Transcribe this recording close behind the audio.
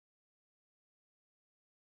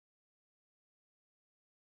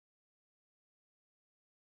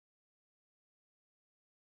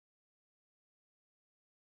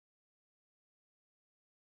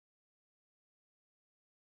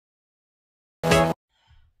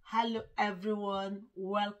Hello everyone,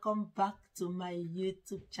 welcome back to my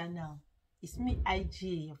YouTube channel. It's me, IG,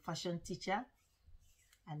 your fashion teacher,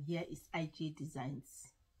 and here is IG Designs.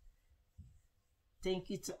 Thank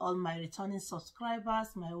you to all my returning subscribers,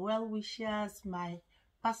 my well-wishers, my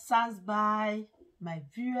passers-by, my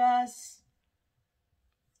viewers.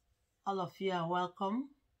 All of you are welcome.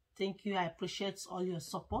 Thank you. I appreciate all your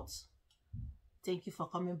support. Thank you for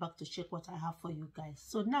coming back to check what I have for you guys.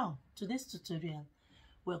 So now, today's tutorial,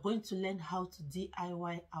 we're going to learn how to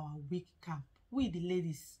DIY our wig cap. We the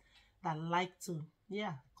ladies that like to,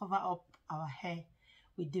 cover up our hair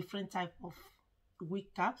with different type of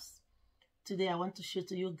wig caps. Today I want to show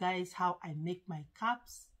to you guys how I make my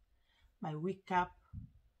caps. My wig cap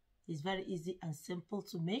is very easy and simple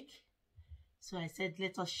to make. So I said,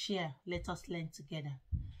 let us share, let us learn together.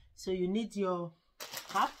 So you need your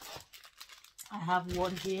cap. I have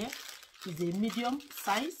one here. It's a medium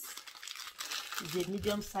size. It's a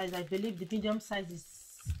medium size. I believe the medium size is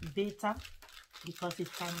better because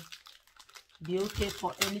it can be okay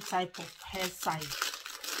for any type of hair size.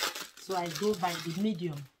 So I go by the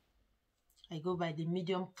medium. I go by the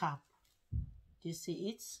medium cap. Do you see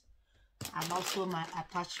it? And also my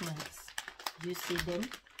attachments. Do you see them?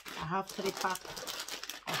 I have 3 packs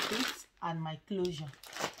of it and my closure.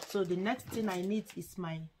 So the next thing I need is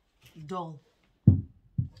my doll,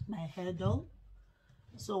 my hair doll.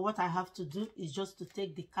 So what I have to do is just to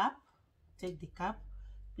take the cap,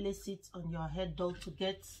 place it on your hair doll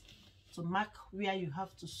to mark where you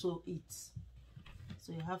have to sew it.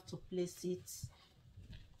 So you have to place it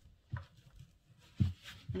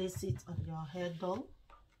on your hair doll.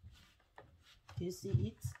 Do you see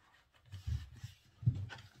it?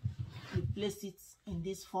 You place it in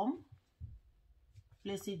this form.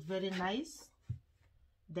 Place it very nice.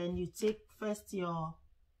 Then you take first your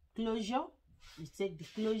closure. You take the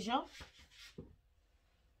closure.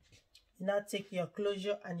 You now take your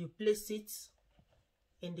closure and you place it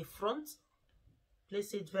in the front.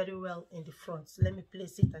 Place it very well in the front. So let me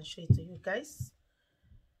place it and show it to you guys.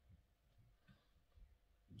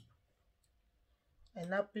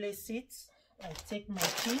 And now place it. I take my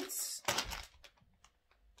pins.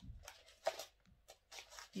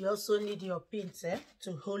 You also need your pins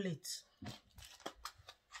to hold it.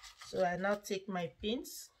 So I now take my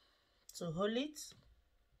pins to hold it.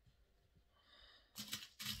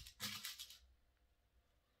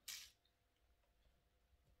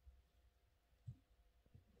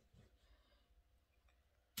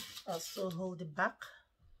 Also hold the back.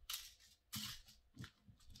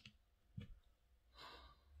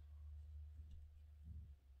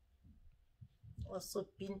 Also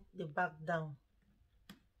pin the back down.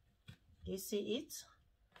 You see it?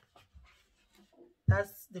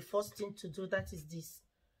 That's the first thing to do. That is this,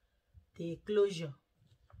 the closure.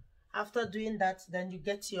 After doing that, then you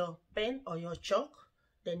get your pen or your chalk.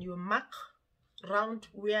 Then you mark round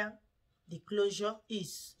where the closure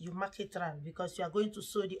is. You mark it round because you are going to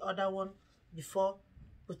sew the other one before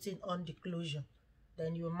putting on the closure.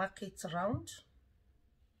 Then you mark it round.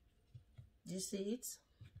 Do you see it?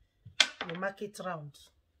 You mark it round.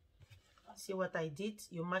 See what I did?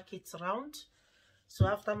 You mark it round. So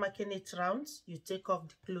after marking it round, you take off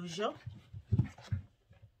the closure.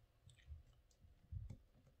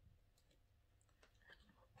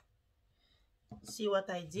 See what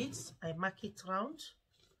I did? I mark it round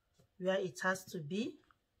where it has to be,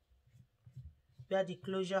 where the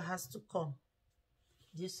closure has to come.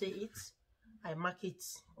 Do you see it? I mark it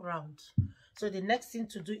round. So the next thing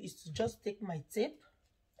to do is to just take my tape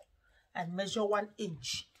and measure 1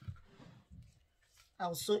 inch.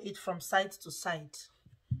 I'll sew it from side to side.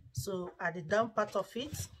 So at the down part of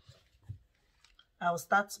it, I'll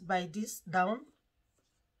start by this down.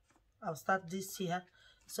 I'll start this here.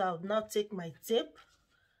 So I'll now take my tape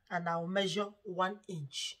and I'll measure 1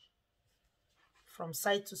 inch from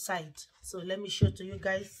side to side. So let me show to you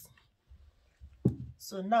guys.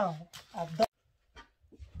 So now I've done.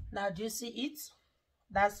 Now do you see it?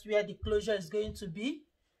 That's where the closure is going to be.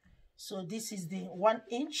 So this is the 1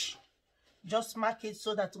 inch. Just mark it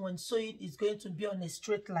so that when sewing, it's going to be on a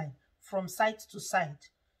straight line from side to side.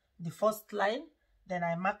 The first line, then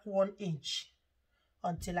I mark 1 inch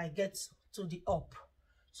until I get to the up.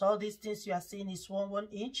 So all these things you are seeing is 1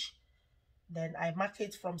 inch. Then I mark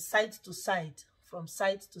it from side to side. From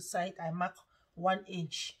side to side, I mark 1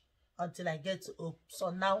 inch until I get to up. So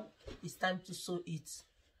now it's time to sew it.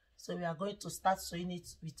 So we are going to start sewing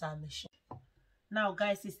it with our machine. Now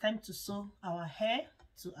guys, it's time to sew our hair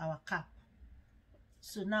to our cap.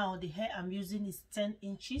 So now the hair I'm using is 10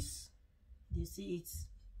 inches. You see it?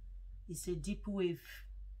 It's a deep wave.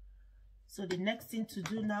 So the next thing to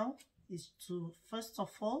do now is to first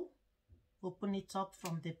of all open it up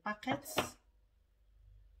from the packets.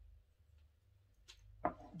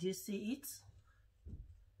 Do you see it?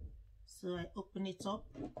 So I open it up.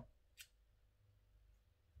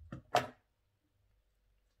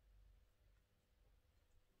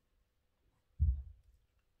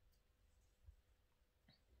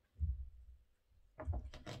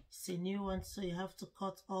 It's a new one, so you have to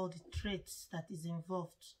cut all the threads that is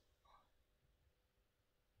involved.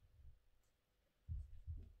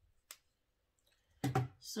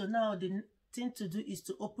 So now the thing to do is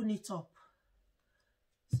to open it up.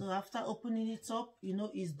 So after opening it up, you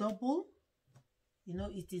know it's double. You know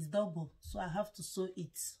it is double. So I have to sew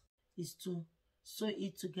it. Is to sew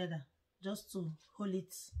it together. Just to hold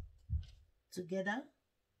it together.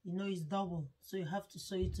 You know it's double. So you have to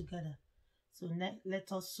sew it together. So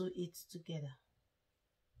let us sew it together.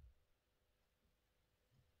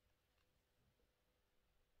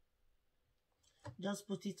 Just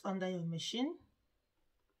put it under your machine.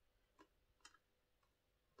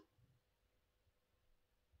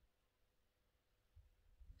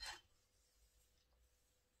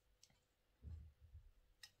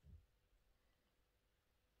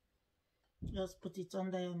 Just put it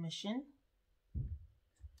under your machine.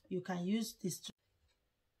 You can use this.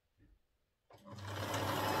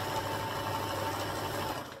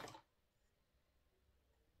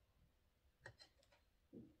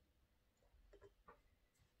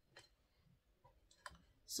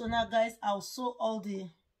 So now guys, I'll sew all the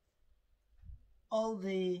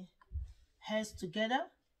hairs together.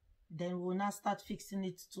 Then we'll now start fixing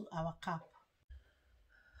it to our cap.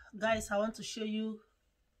 Guys, I want to show you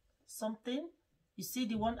something. You see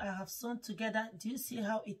the one I have sewn together? Do you see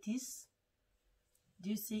how it is? Do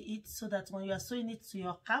you see it? So that when you are sewing it to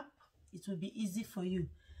your cap, it will be easy for you.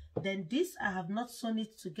 Then this, I have not sewn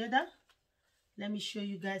it together. Let me show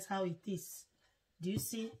you guys how it is. Do you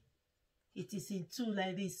see? It is in two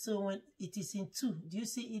like this. So when it is in two, do you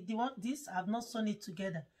see it? This I have not sewn it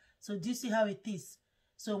together. So do you see how it is?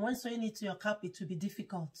 So when sewing it to your cap, it will be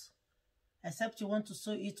difficult, except you want to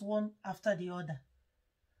sew it one after the other.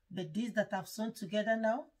 But this that I've sewn together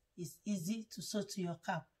now is easy to sew to your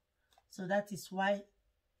cap. So that is why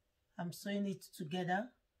I'm sewing it together,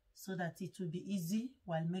 so that it will be easy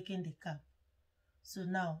while making the cap. So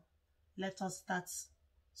now let us start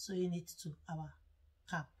sewing it to our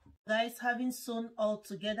cap. Guys, having sewn all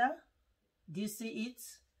together, do you see it?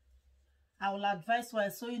 I will advise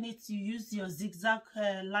while sewing it, you use your zigzag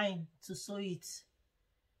line to sew it.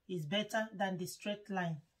 It's better than the straight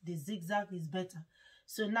line. The zigzag is better.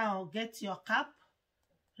 So now get your cap.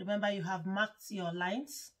 Remember you have marked your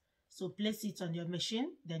lines. So place it on your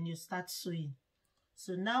machine, then you start sewing.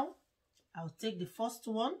 So now I'll take the first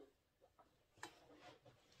one.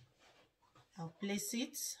 I'll place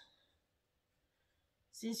it.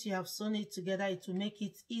 Since you have sewn it together, it will make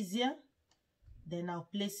it easier. Then I'll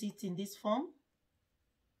place it in this form.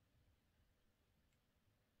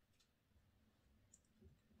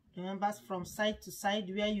 Remember, from side to side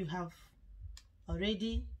where you have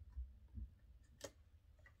already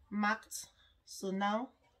marked. So now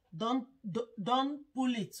don't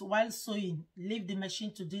pull it while sewing. Leave the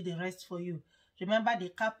machine to do the rest for you. Remember, the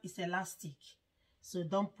cap is elastic, so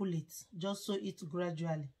don't pull it. Just sew it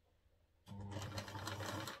gradually.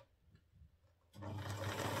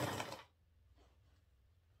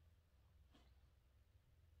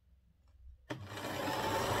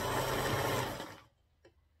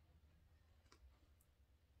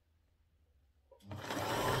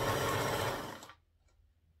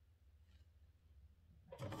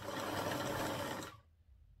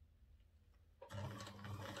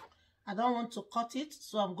 I don't want to cut it,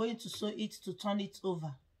 so I'm going to sew it to turn it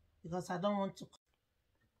over, because I don't want to.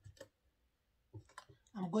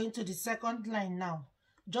 I'm going to the second line now.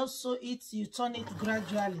 Just sew it, you turn it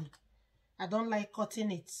gradually. I don't like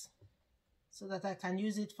cutting it, so that I can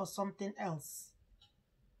use it for something else.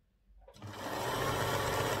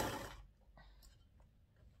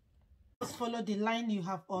 Just follow the line you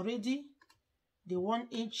have already, the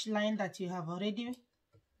 1-inch line that you have already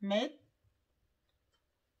made.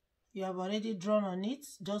 You have already drawn on it.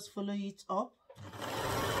 Just follow it up.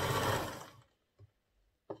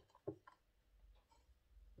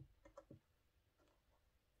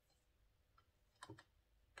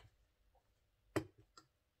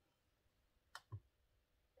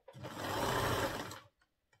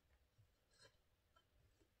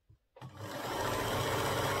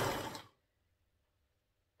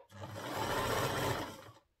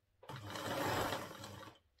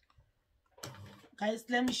 Guys,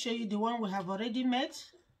 let me show you the one we have already made.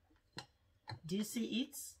 Do you see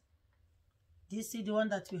it? Do you see the one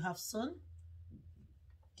that we have sewn?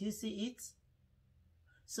 Do you see it?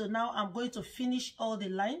 So now I'm going to finish all the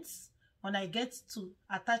lines. When I get to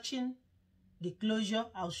attaching the closure,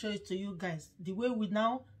 I'll show it to you guys. The way we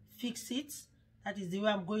now fix it, that is the way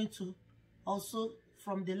I'm going to also,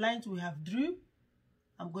 from the lines we have drew,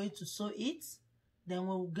 I'm going to sew it. Then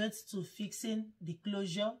when we get to fixing the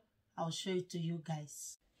closure, I'll show it to you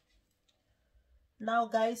guys. Now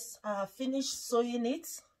guys, I have finished sewing it.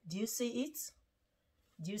 Do you see it?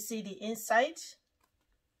 Do you see the inside?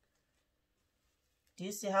 Do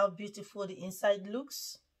you see how beautiful the inside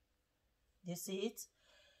looks? Do you see it?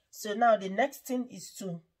 So now the next thing is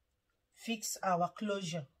to fix our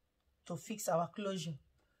closure. Do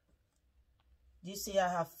you see I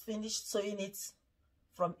have finished sewing it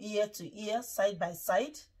from ear to ear, side by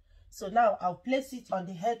side. So now I'll place it on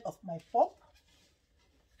the head of my pop.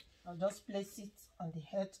 I'll just place it on the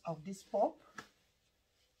head of this pop.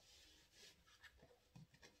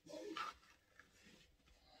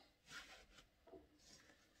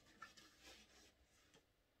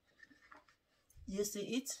 You see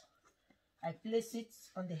it? I place it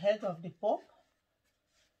on the head of the pop,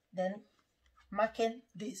 then marking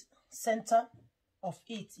the center of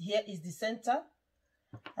it. Here is the center,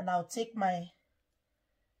 and I'll take my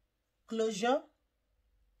closure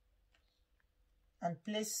and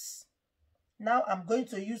place. Now I'm going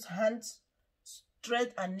to use hand,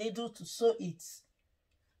 thread and needle to sew it.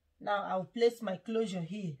 Now I'll place my closure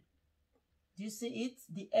here. Do you see it?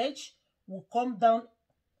 The edge will come down,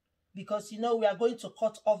 because you know we are going to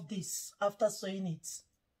cut off this after sewing it.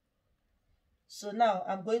 So now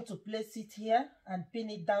I'm going to place it here and pin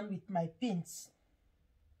it down with my pins.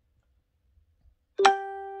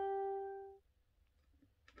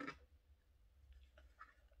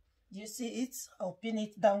 Do you see it? I'll pin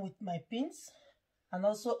it down with my pins, and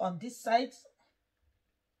also on this side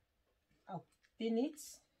I'll pin it,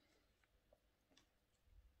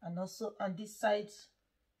 and also on this side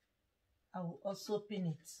I will also pin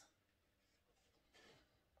it.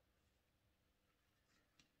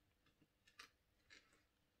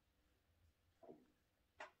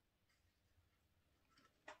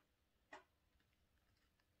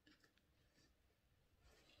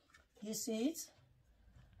 You see it?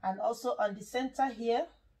 And also on the center here,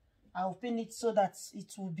 I'll pin it so that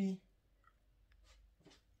it will be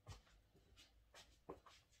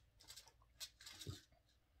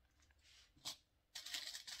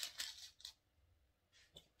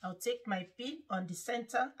I'll take my pin on the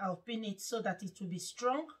center, I'll pin it so that it will be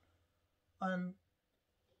strong on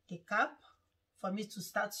the cap for me to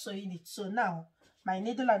start sewing it. So now my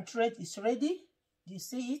needle and thread is ready. Do you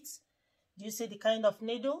see it? Do you see the kind of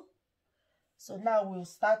needle? So now we'll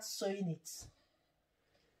start sewing it.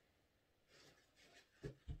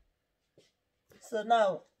 So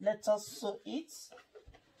now let us sew it.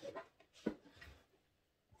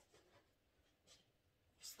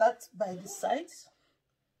 Start by the sides.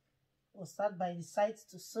 We'll start by the sides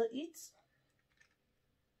to sew it.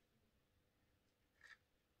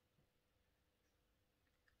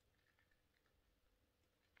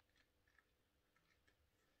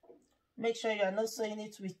 Make sure you are not sewing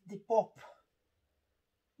it with the pop.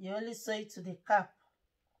 You only sew it to the cap.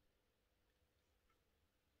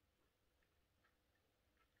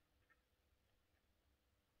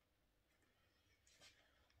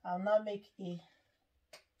 I'll now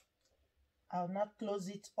close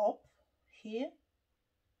it up here.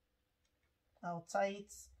 I'll tie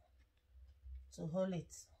it to hold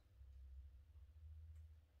it.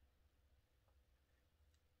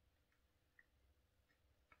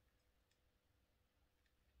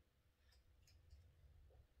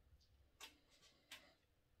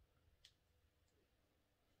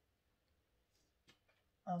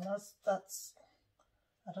 I'll now start.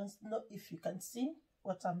 I don't know if you can see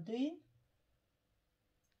what I'm doing.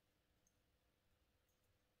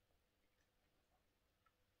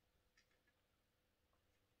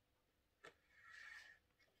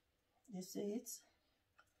 You see it?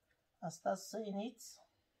 I'll start sewing it.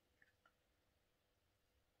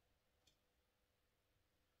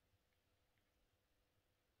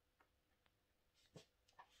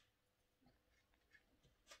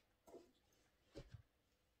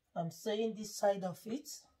 I'm sewing this side of it.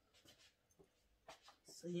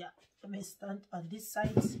 So yeah, let me stand on this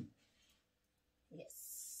side.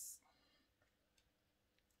 Yes.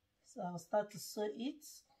 So I'll start to sew it.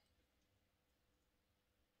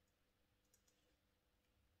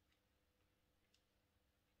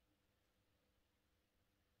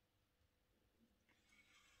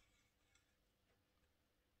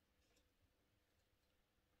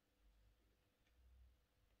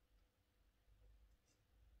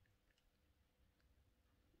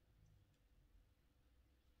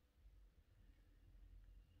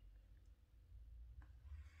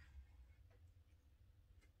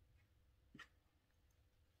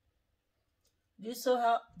 Do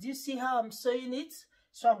you see how I'm sewing it?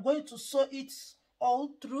 So I'm going to sew it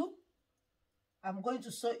all through. I'm going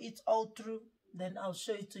to sew it all through, then I'll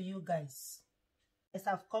show it to you guys. As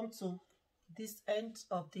I've come to this end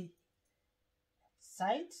of the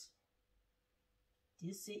side, do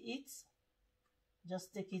you see it?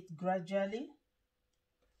 Just take it gradually.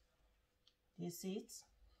 Do you see it?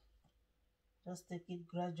 Just take it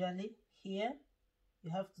gradually. Here,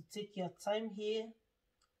 you have to take your time here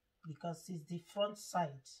because it's the front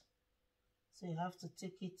side. So you have to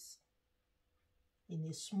take it in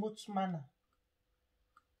a smooth manner.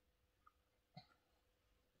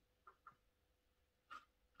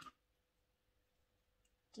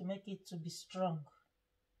 To make it to be strong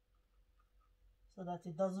so that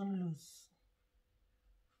it doesn't lose.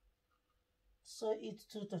 Sew it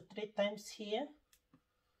 2 to 3 times here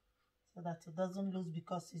so that it doesn't lose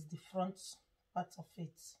because it's the front part of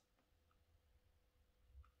it.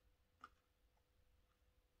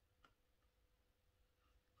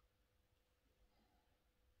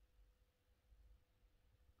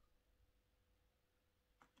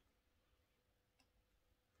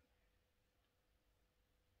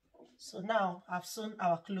 So now I've sewn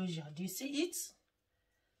our closure. Do you see it?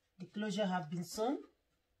 The closure have been sewn.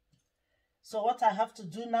 So what I have to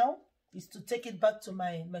do now is to take it back to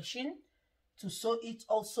my machine to sew it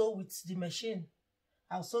also with the machine.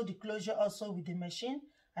 I'll sew the closure also with the machine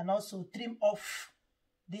and also trim off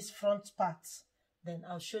this front part. Then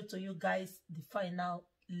I'll show to you guys the final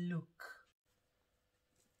look.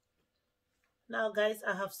 Now guys,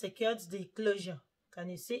 I have secured the closure. Can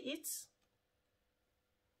you see it?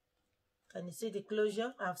 Can you see the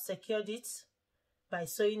closure? I've secured it by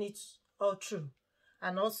sewing it all through.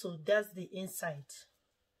 And also, that's the inside.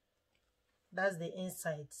 That's the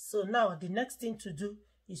inside. So now, the next thing to do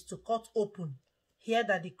is to cut open. Here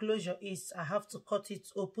that the closure is, I have to cut it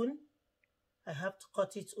open. I have to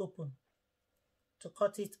cut it open. To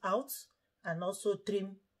cut it out and also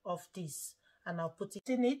trim off this. And I'll put it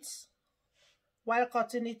in it. While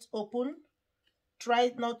cutting it open,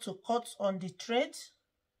 try not to cut on the thread.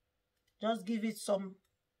 Just give it some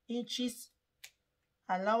inches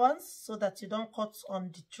allowance so that you don't cut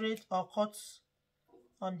on the thread or cut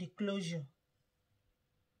on the closure.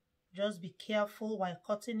 Just be careful while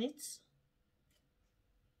cutting it.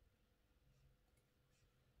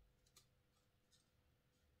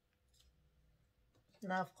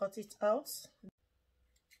 Now I've cut it out.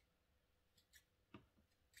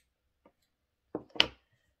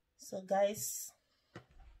 So guys,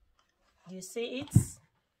 do you see it?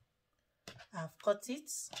 I've cut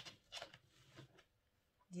it.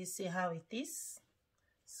 Do you see how it is?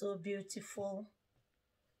 So beautiful.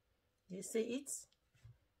 Do you see it?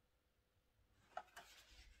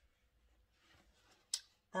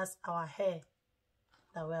 That's our hair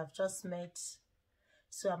that we have just made.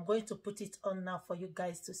 So I'm going to put it on now for you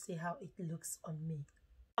guys to see how it looks on me.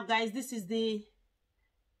 Now guys, this is the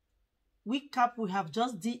wig cap we have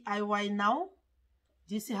just DIY now.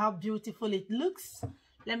 Do you see how beautiful it looks?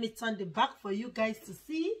 Let me turn the back for you guys to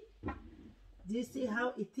see. Do you see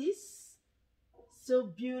how it is? So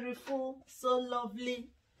beautiful, so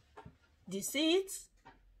lovely. Do you see it?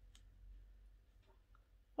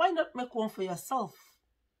 Why not make one for yourself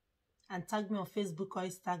and tag me on Facebook or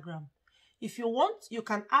Instagram? If you want, you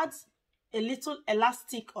can add a little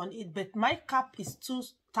elastic on it, but my cap is too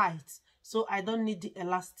tight, so I don't need the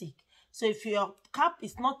elastic. So if your cap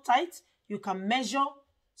is not tight, you can measure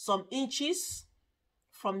some inches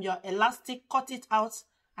from your elastic, cut it out,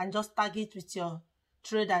 and just tag it with your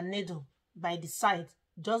thread and needle by the side.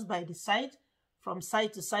 Just by the side, from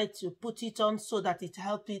side to side, you put it on so that it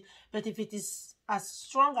helps it. But if it is as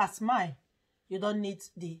strong as mine, you don't need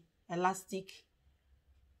the elastic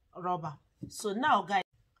rubber. So now guys,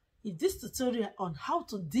 if this tutorial on how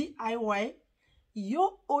to DIY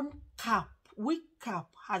your own cap, wig cap,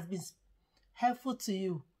 has been helpful to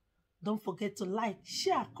you, don't forget to like,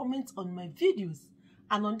 share, comment on my videos.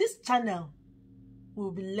 And on this channel,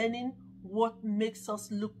 we'll be learning what makes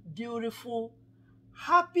us look beautiful,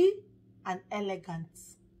 happy, and elegant.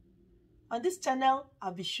 On this channel,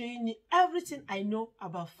 I'll be showing you everything I know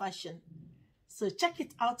about fashion. So check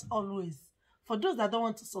it out always. For those that don't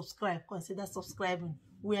want to subscribe, consider subscribing.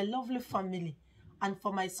 We're a lovely family. And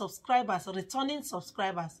for my subscribers, returning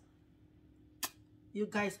subscribers, you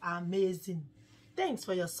guys are amazing. Thanks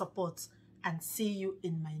for your support and see you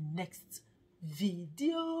in my next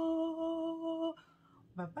video.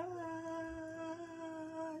 Bye-bye.